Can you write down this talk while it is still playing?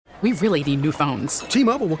We really need new phones.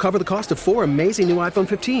 T-Mobile will cover the cost of 4 amazing new iPhone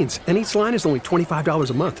 15s, and each line is only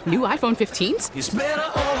 $25 a month. New iPhone 15s? It's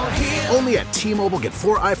better over here. Only at T-Mobile, get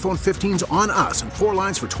 4 iPhone 15s on us and 4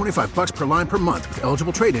 lines for $25 per line per month with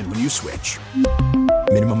eligible trade-in when you switch.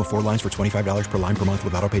 Minimum of 4 lines for $25 per line per month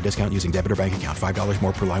with autopay discount using debit or bank account. $5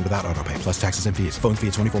 more per line without autopay, plus taxes and fees. Phone fee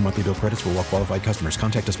at 24 monthly bill credits for well-qualified customers.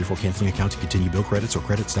 Contact us before canceling account to continue bill credits or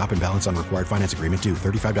credit stop and balance on required finance agreement due.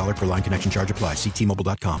 $35 per line connection charge applies. See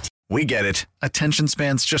T-Mobile.com. We get it. Attention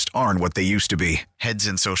spans just aren't what they used to be. Heads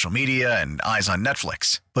in social media and eyes on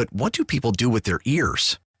Netflix. But what do people do with their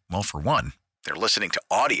ears? Well, for one, they're listening to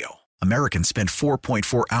audio. Americans spend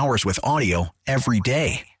 4.4 hours with audio every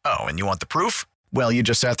day. Oh, and you want the proof? Well, you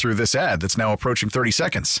just sat through this ad that's now approaching 30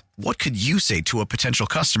 seconds. What could you say to a potential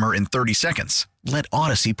customer in 30 seconds? Let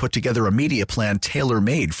Odyssey put together a media plan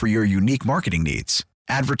tailor-made for your unique marketing needs.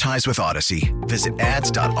 Advertise with Odyssey. Visit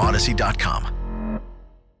ads.odyssey.com.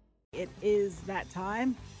 It is that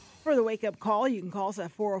time for the wake-up call. You can call us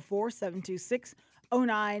at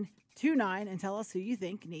 404-726-0929 and tell us who you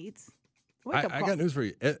think needs the wake-up call. I got news for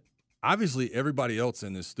you. Obviously, everybody else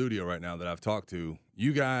in this studio right now that I've talked to,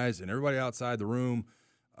 you guys and everybody outside the room,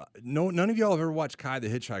 none of y'all have ever watched Kai the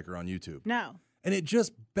Hitchhiker on YouTube. No. And it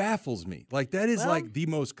just baffles me. Like, that is like the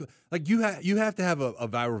most – like, you have to have a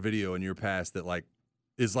viral video in your past that, like,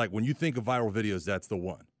 is like when you think of viral videos, that's the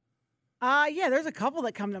one. Yeah, there's a couple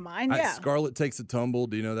that come to mind. Yeah, Scarlett Takes a Tumble.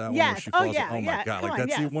 Do you know that one? Yes. Where she falls Yeah. Oh my God! Like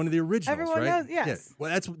that's one of the originals, Everyone right? knows. Yes. Yeah.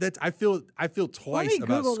 Well, that's. I feel twice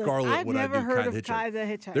about Scarlett. I've never heard of Kai the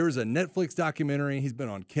Hitchhiker. There was a Netflix documentary. He's been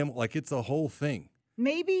on Kimmel. Like it's a whole thing.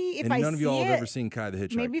 Maybe if and I see it. None of y'all have ever seen Kai the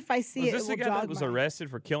Hitchhiker. Maybe if I see it, was this the will guy jog that was my-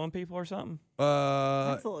 arrested for killing people or something?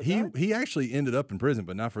 He actually ended up in prison,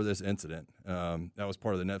 but not for this incident. That was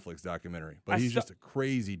part of the Netflix documentary. But he's just a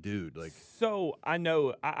crazy dude. Like, so I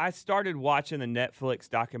know I started watching the Netflix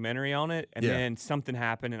documentary on it, and then something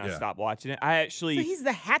happened, and I stopped watching it. So he's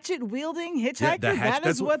the hatchet-wielding hitchhiker? Yeah, That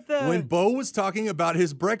is what the... When Beau was talking about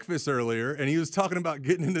his breakfast earlier, and he was talking about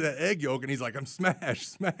getting into that egg yolk, and he's like, I'm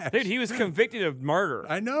smashed. Dude, he was convicted of murder.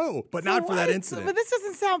 I know, but not for that incident. But this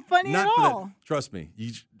doesn't sound funny not at for all. That. Trust me.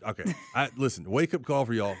 Okay. Listen, wake up call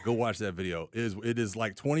for y'all. Go watch that video. It is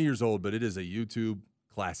like 20 years old, but it is a YouTube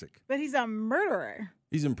classic. But he's a murderer.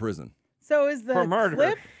 He's in prison. So is the for murder.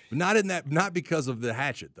 clip? Not because of the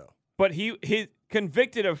hatchet, though. But he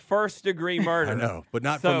convicted of first-degree murder. I know, but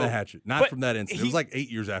not from the hatchet. Not from that incident. It was like 8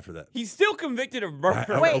 years after that. He's still convicted of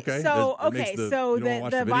murder. Wait, okay. so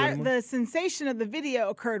the the sensation of the video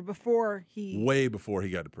occurred before he... Way before he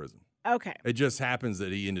got to prison. Okay. It just happens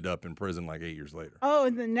that he ended up in prison like 8 years later. Oh,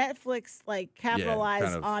 and the Netflix capitalized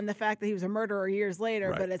kind of, on the fact that he was a murderer years later,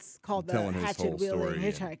 right. but it's called the Telling his whole hatchet-wielding story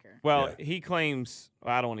hitchhiker. Well, he claims,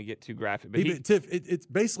 I don't want to get too graphic, but Tiff, it's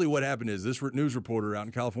basically what happened is this news reporter out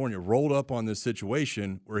in California rolled up on this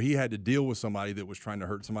situation where he had to deal with somebody that was trying to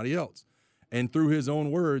hurt somebody else. And through his own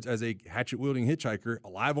words, as a hatchet-wielding hitchhiker,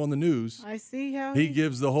 live on the news, I see how he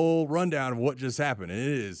gives the whole rundown of what just happened.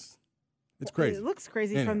 And it's crazy. It looks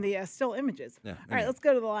crazy from the still images. Yeah, All right, let's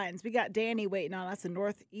go to the lines. We got Danny waiting on us in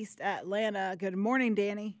Northeast Atlanta. Good morning,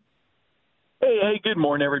 Danny. Hey, good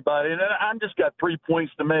morning, everybody. And I've just got 3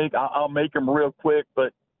 points to make. I'll make them real quick.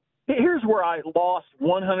 But here's where I lost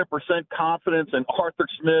 100% confidence in Arthur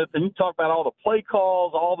Smith. And you talk about all the play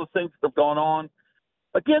calls, all the things that have gone on.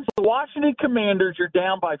 Against the Washington Commanders, you're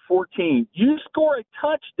down by 14. You score a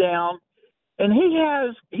touchdown, and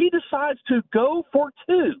he decides to go for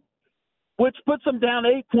two, which puts them down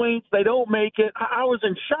 8 points. They don't make it. I was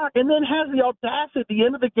in shock. And then has the audacity at the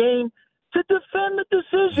end of the game to defend the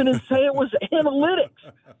decision and say it was analytics.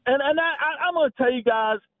 And I'm going to tell you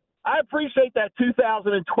guys, I appreciate that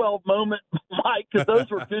 2012 moment, Mike, because those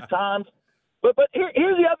were good times. But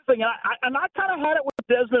here's the other thing, and I kind of had it with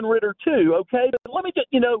Desmond Ridder too, okay? But let me just,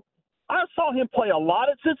 I saw him play a lot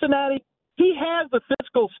at Cincinnati. He has the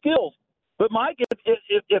physical skills. But, Mike,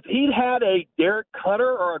 if he'd had a Derek Cutter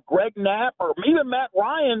or a Greg Knapp or even Matt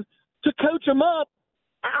Ryan to coach him up,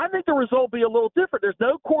 I think the result would be a little different. There's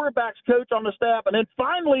no quarterbacks coach on the staff. And then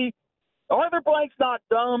finally, Arthur Blank's not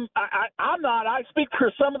dumb. I'm not. I speak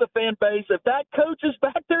for some of the fan base. If that coach is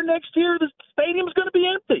back there next year, the stadium's going to be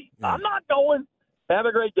empty. Yeah. I'm not going. Have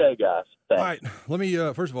a great day, guys. Thanks. All right. Let me,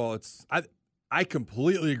 first of all, I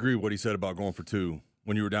completely agree with what he said about going for two.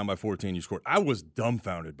 When you were down by 14, you scored. I was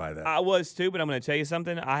dumbfounded by that. I was too, but I'm going to tell you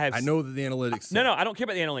something. I know that the analytics. No, I don't care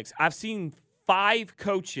about the analytics. I've seen 5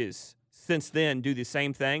 coaches since then do the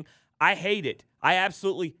same thing. I hate it. I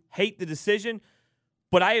absolutely hate the decision,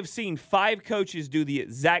 but I have seen 5 coaches do the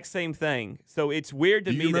exact same thing. So it's weird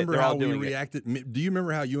to me that they're all doing it. Do you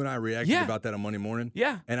remember how you and I reacted about that on Monday morning?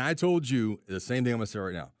 Yeah. And I told you the same thing I'm going to say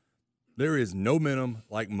right now. There is no momentum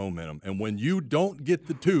like momentum. And when you don't get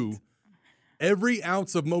the two, every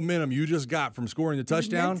ounce of momentum you just got from scoring the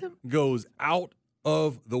touchdown goes out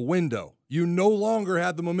of the window. You no longer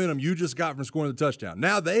have the momentum you just got from scoring the touchdown.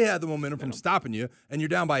 Now they have the momentum from stopping you, and you're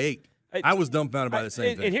down by 8. I was dumbfounded by the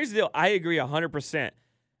same thing. And here's the deal. I agree 100%.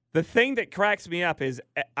 The thing that cracks me up is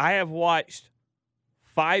I have watched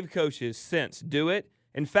 5 coaches since do it.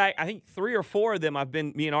 In fact, I think 3 or 4 of them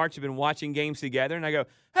me and Arch have been watching games together, and I go,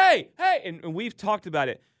 hey, and we've talked about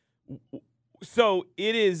it. So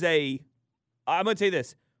it is I'm going to tell you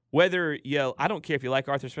this, I don't care if you like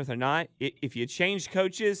Arthur Smith or not, if you change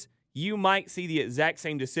coaches, you might see the exact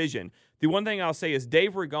same decision. The one thing I'll say is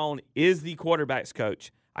Dave Ragone is the quarterback's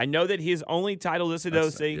coach. I know that his only title listed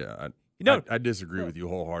OC. Yeah, I disagree with you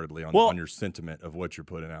wholeheartedly on your sentiment of what you're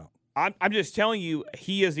putting out. I'm just telling you,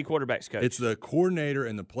 he is the quarterback's coach. It's the coordinator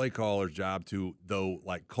and the play caller's job to,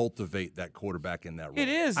 cultivate that quarterback in that role. It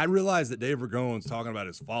is. I realize that Dave Ragone's talking about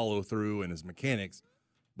his follow-through and his mechanics,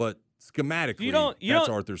 but schematically, that's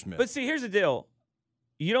Arthur Smith. But see, here's the deal.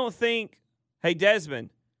 You don't think, hey,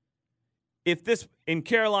 Desmond, if this in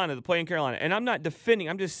Carolina, the play in Carolina, and I'm not defending,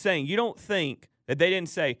 I'm just saying, you don't think that they didn't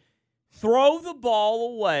say, throw the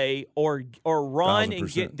ball away or run 1000%.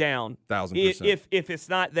 And get down 1000%. If it's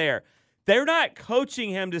not there. They're not coaching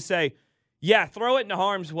him to say, yeah, throw it into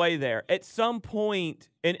harm's way there. At some point,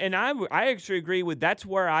 and I actually agree with that's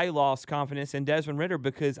where I lost confidence in Desmond Ridder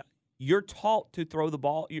because you're taught to throw the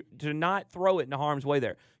ball, to not throw it into harm's way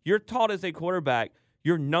there. You're taught as a quarterback,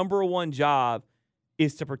 your number one job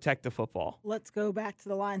is to protect the football. Let's go back to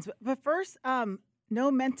the lines. But first, no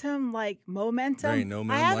momentum like momentum. There ain't no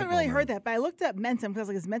momentum I haven't like really momentum. heard that, but I looked up mentum because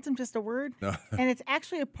is mentum just a word? No. And it's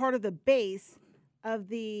actually a part of the base of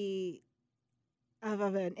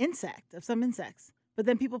an insect, of some insects. But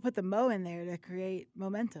then people put the mo in there to create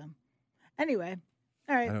momentum. Anyway,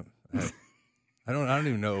 all right. I don't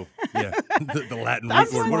even know. Yeah, the Latin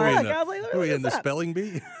That's root word. one What are we word. in? I was like, What are we in the what's up? spelling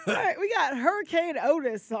bee? All right, we got Hurricane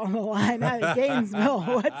Otis on the line out of Gainesville.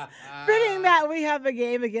 Fitting that we have a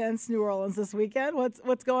game against New Orleans this weekend.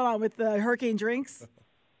 What's going on with the hurricane drinks?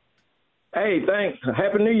 Hey, thanks.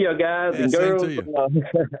 Happy New Year, guys and same girls. to you.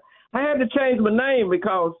 I had to change my name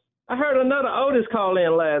because I heard another Otis call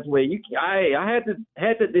in last week. I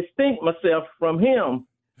had to distinct myself from him,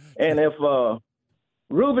 and if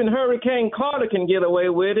Reuben Hurricane Carter can get away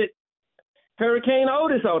with it, Hurricane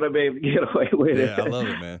Otis ought to be able to get away with it. Yeah, I love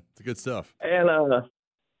it, man. It's good stuff. And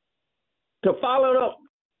to follow up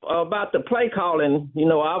about the play calling,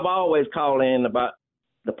 I've always called in about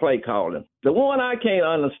the play calling. The one I can't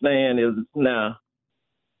understand is now,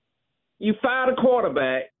 you fire the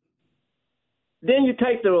quarterback, then you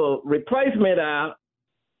take the replacement out,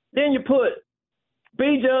 then you put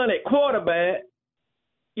Bijan at quarterback,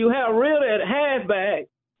 you have Ridder at halfback.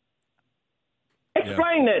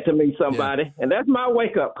 Explain that to me, somebody. And that's my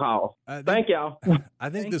wake-up call. Thank y'all. I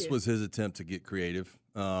think this was his attempt to get creative.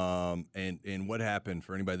 And what happened,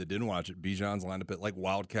 for anybody that didn't watch it, Bijan's lined up at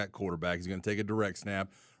wildcat quarterback. He's going to take a direct snap.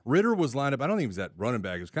 Ritter was lined up. I don't think he was at running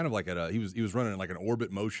back. It was kind of like he was running like an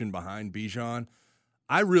orbit motion behind Bijan.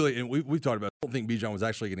 We've talked about it, I don't think Bijan was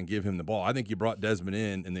actually going to give him the ball. I think you brought Desmond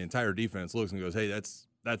in, and the entire defense looks and goes, hey, that's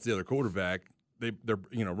the other quarterback. They're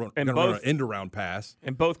going to run an end around pass,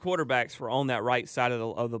 and both quarterbacks were on that right side of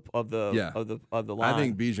the line. I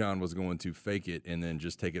think Bijan was going to fake it and then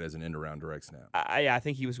just take it as an end around direct snap. I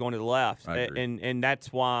think he was going to the left, I agree. and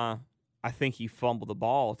that's why I think he fumbled the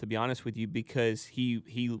ball. To be honest with you, because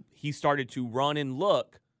he started to run and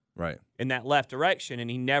look right in that left direction,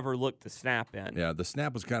 and he never looked the snap in. Yeah, the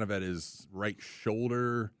snap was kind of at his right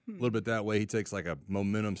shoulder, a little bit that way. He takes like a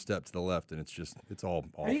momentum step to the left, and it's all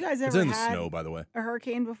off. Have you guys it's ever in the had snow, by the way. a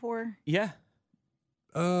hurricane before? Yeah.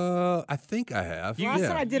 I think I have. Last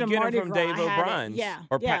time I did you a get Mardi them from Gras, Dave I had it. O'Brien's. Yeah.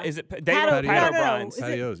 Or yeah. is it Dave Pat O'Brien's?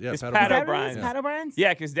 Patios, yeah. It's Pat Pat O'Brien's. O'Brien's. Pat O'Brien's?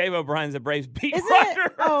 Yeah, because Dave O'Brien's the Braves beat Isn't writer.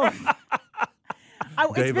 it? Oh.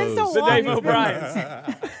 It's been so Dave-O's. long. The Dave It's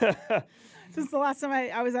been- O'Brien's. Since the last time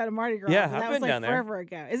I was at a Mardi Gras. Yeah, but that I've was been down there. forever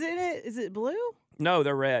ago. Is it blue? No,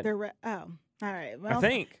 they're red. They're red. Oh, all right. Well, I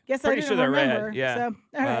think. Guess Pretty I sure didn't they're remember. red. Yeah. So,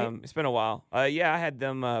 all right. It's been a while. Yeah, I had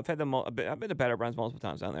them. I've had them. I've been to Pat O'Brien's multiple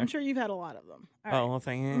times down there. I'm sure you've had a lot of them. All Oh, right. well,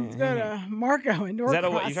 thank you. Let's go to Marco in Norcross. Is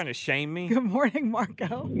that what you're trying to shame me? Good morning,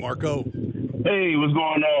 Marco. Marco. Hey, what's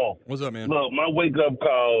going on? What's up, man? Look, my wake-up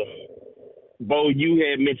call, Beau, you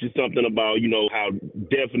had mentioned something about, how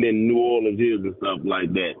definite New Orleans is and stuff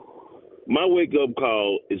like that. My wake-up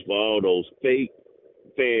call is for all those fake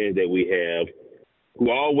fans that we have who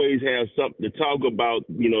always have something to talk about,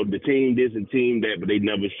 the team this and team that, but they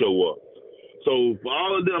never show up. So for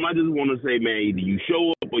all of them, I just want to say, man, either you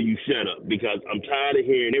show up or you shut up, because I'm tired of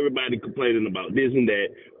hearing everybody complaining about this and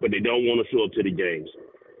that, but they don't want to show up to the games.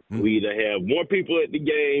 We either have more people at the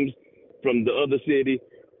games from the other city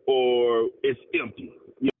or it's empty,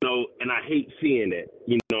 and I hate seeing that.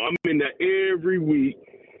 I'm in there every week.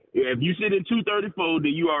 If you sit in 234,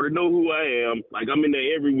 then you already know who I am. Like, I'm in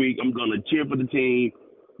there every week. I'm going to cheer for the team,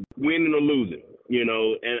 winning or losing, and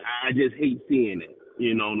I just hate seeing it.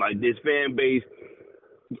 Like this fan base,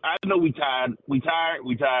 I know we tired,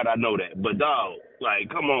 I know that. But, dog, like,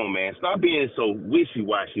 come on, man. Stop being so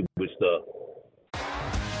wishy-washy with stuff.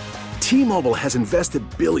 T-Mobile has invested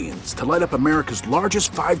billions to light up America's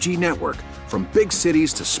largest 5G network, from big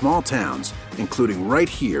cities to small towns, including right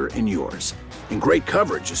here in yours. And great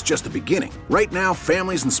coverage is just the beginning. Right now,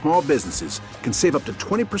 families and small businesses can save up to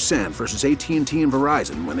 20% versus AT&T and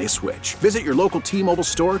Verizon when they switch. Visit your local T-Mobile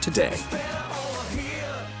store today.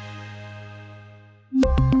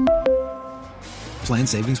 Plan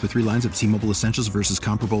savings with 3 lines of T-Mobile Essentials versus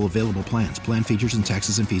comparable available plans. Plan features and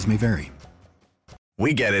taxes and fees may vary.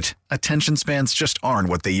 We get it. Attention spans just aren't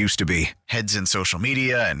what they used to be. Heads in social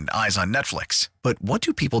media and eyes on Netflix. But what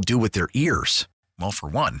do people do with their ears? Well, for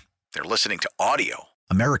one, they're listening to audio.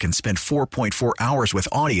 Americans spend 4.4 hours with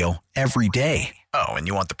audio every day. Oh, and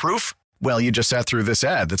you want the proof? Well, you just sat through this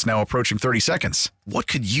ad that's now approaching 30 seconds. What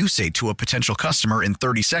could you say to a potential customer in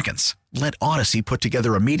 30 seconds? Let Odyssey put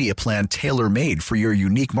together a media plan tailor-made for your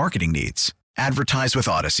unique marketing needs. Advertise with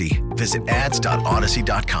Odyssey. Visit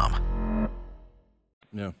ads.odyssey.com.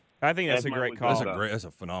 Yeah. I think that's a great call. That's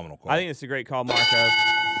a phenomenal call. I think it's a great call, Marco.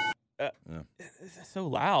 It's so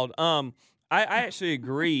loud. I actually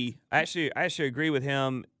agree. I actually agree with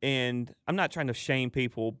him, and I'm not trying to shame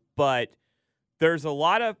people, but there's a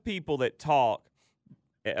lot of people that talk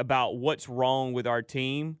about what's wrong with our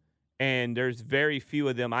team, and there's very few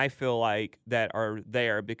of them, I feel like, that are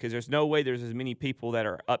there, because there's no way there's as many people that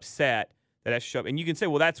are upset that I show. And you can say,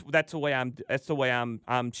 well, that's the way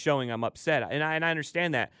I'm showing I'm upset, and I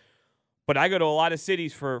understand that. But I go to a lot of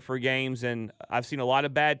cities for games, and I've seen a lot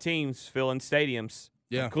of bad teams fill in stadiums.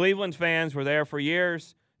 Yeah. Cleveland fans were there for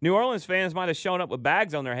years. New Orleans fans might have shown up with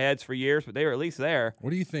bags on their heads for years, but they were at least there. What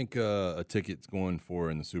do you think a ticket's going for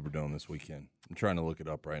in the Superdome this weekend? I'm trying to look it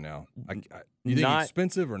up right now. You think it's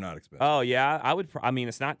expensive or not expensive? Oh, yeah.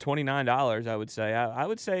 It's not $29, I would say. I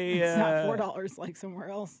would say it's not $4 like somewhere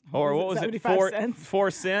else. Or what was it? 75 cents?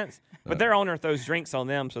 4 cents. But their owner throws drinks on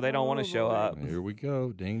them, so they don't want to show up. Here we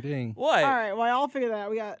go. Ding, ding. What? All right. Well, I'll figure that out.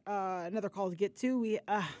 We got another call to get to.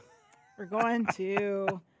 We're going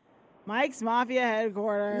to Mike's Mafia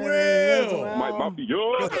headquarters. Well. Mike Mafia.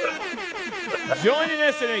 Joining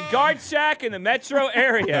us in a guard shack in the metro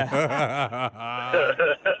area.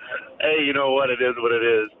 Hey, you know what? It is what it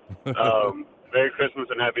is. Merry Christmas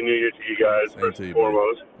and Happy New Year to you guys, first and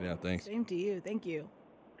foremost. Yeah, thanks. Same to you. Thank you.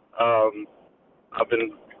 I've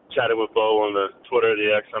been chatting with Beau on the Twitter,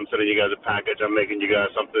 the X. I'm sending you guys a package. I'm making you guys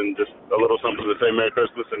something, just a little something to say Merry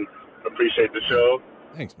Christmas and appreciate the show.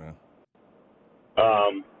 Thanks, man.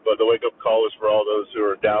 But the wake-up call is for all those who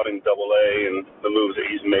are doubting Double-A and the moves that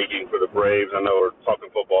he's making for the Braves. I know we're talking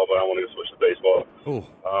football, but I want to switch to baseball.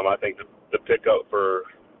 I think the pickup for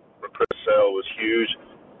Chris Sale was huge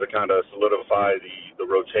to kind of solidify the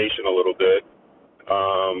rotation a little bit.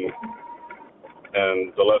 And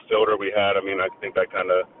the left fielder we had, I think that kind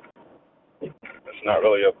of it's not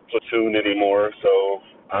really a platoon anymore. So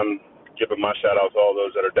I'm giving my shout-out to all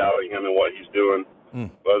those that are doubting him and what he's doing.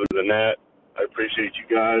 But other than that, I appreciate you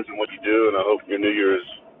guys and what you do, and I hope your New Year is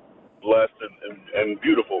blessed and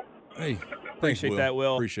beautiful. Hey, appreciate that,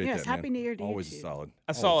 Will. Appreciate that, Happy New Year to Always you, too.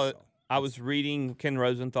 solid. I was reading Ken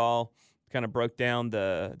Rosenthal, kind of broke down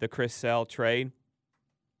the Chris Sale trade.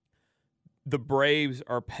 The Braves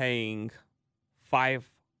are paying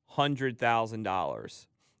 $500,000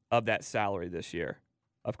 of that salary this year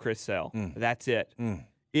of Chris Sale. That's it.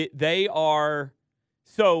 They are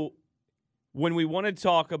so. When we want to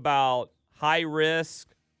talk about high-risk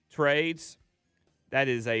trades, that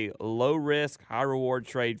is a low-risk, high-reward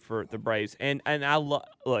trade for the Braves. And I look,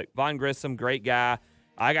 Von Grissom, great guy.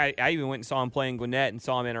 I even went and saw him playing Gwinnett and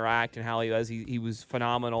saw him interact and how he was. He was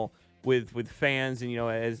phenomenal with fans. And,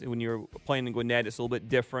 as when you're playing in Gwinnett, it's a little bit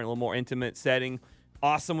different, a little more intimate setting.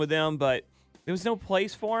 Awesome with them, but there was no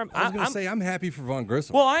place for him. I was going to say, I'm happy for Von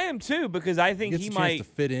Grissom. Well, I am too, because I think he might to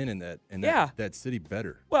fit in that city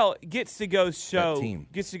better. Well, gets to go show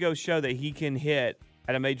that he can hit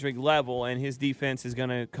at a major league level, and his defense is going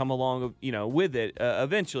to come along, with it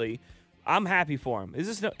eventually. I'm happy for him.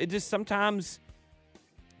 It just sometimes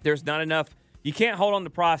there's not enough. You can't hold on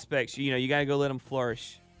to prospects. You got to go let them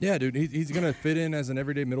flourish. Yeah, dude, he's going to fit in as an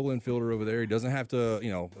everyday middle infielder over there. He doesn't have to,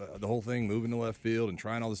 the whole thing, moving to left field and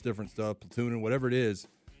trying all this different stuff, platooning, whatever it is.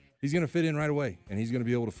 He's going to fit in right away, and he's going to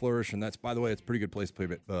be able to flourish. And that's, by the way, it's a pretty good place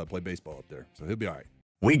to play baseball up there. So he'll be all right.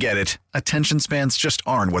 We get it. Attention spans just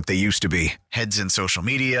aren't what they used to be. Heads in social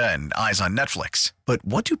media and eyes on Netflix. But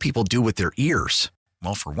what do people do with their ears?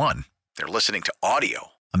 Well, for one, they're listening to audio.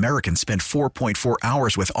 Americans spend 4.4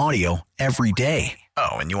 hours with audio every day.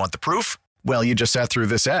 Oh, and you want the proof? Well, you just sat through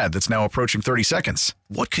this ad that's now approaching 30 seconds.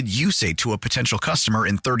 What could you say to a potential customer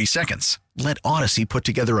in 30 seconds? Let Odyssey put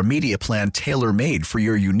together a media plan tailor-made for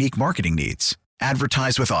your unique marketing needs.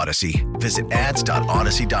 Advertise with Odyssey. Visit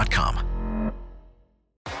ads.odyssey.com.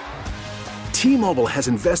 T-Mobile has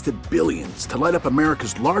invested billions to light up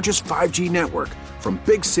America's largest 5G network, from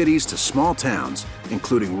big cities to small towns,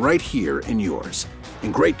 including right here in yours.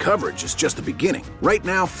 And great coverage is just the beginning. Right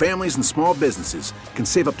now, families and small businesses can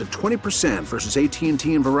save up to 20% versus AT&T and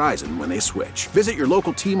Verizon when they switch. Visit your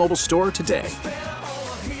local T-Mobile store today.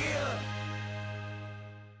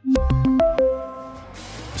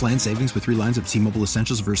 Plan savings with 3 lines of T-Mobile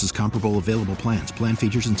Essentials versus comparable available plans. Plan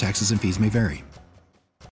features and taxes and fees may vary.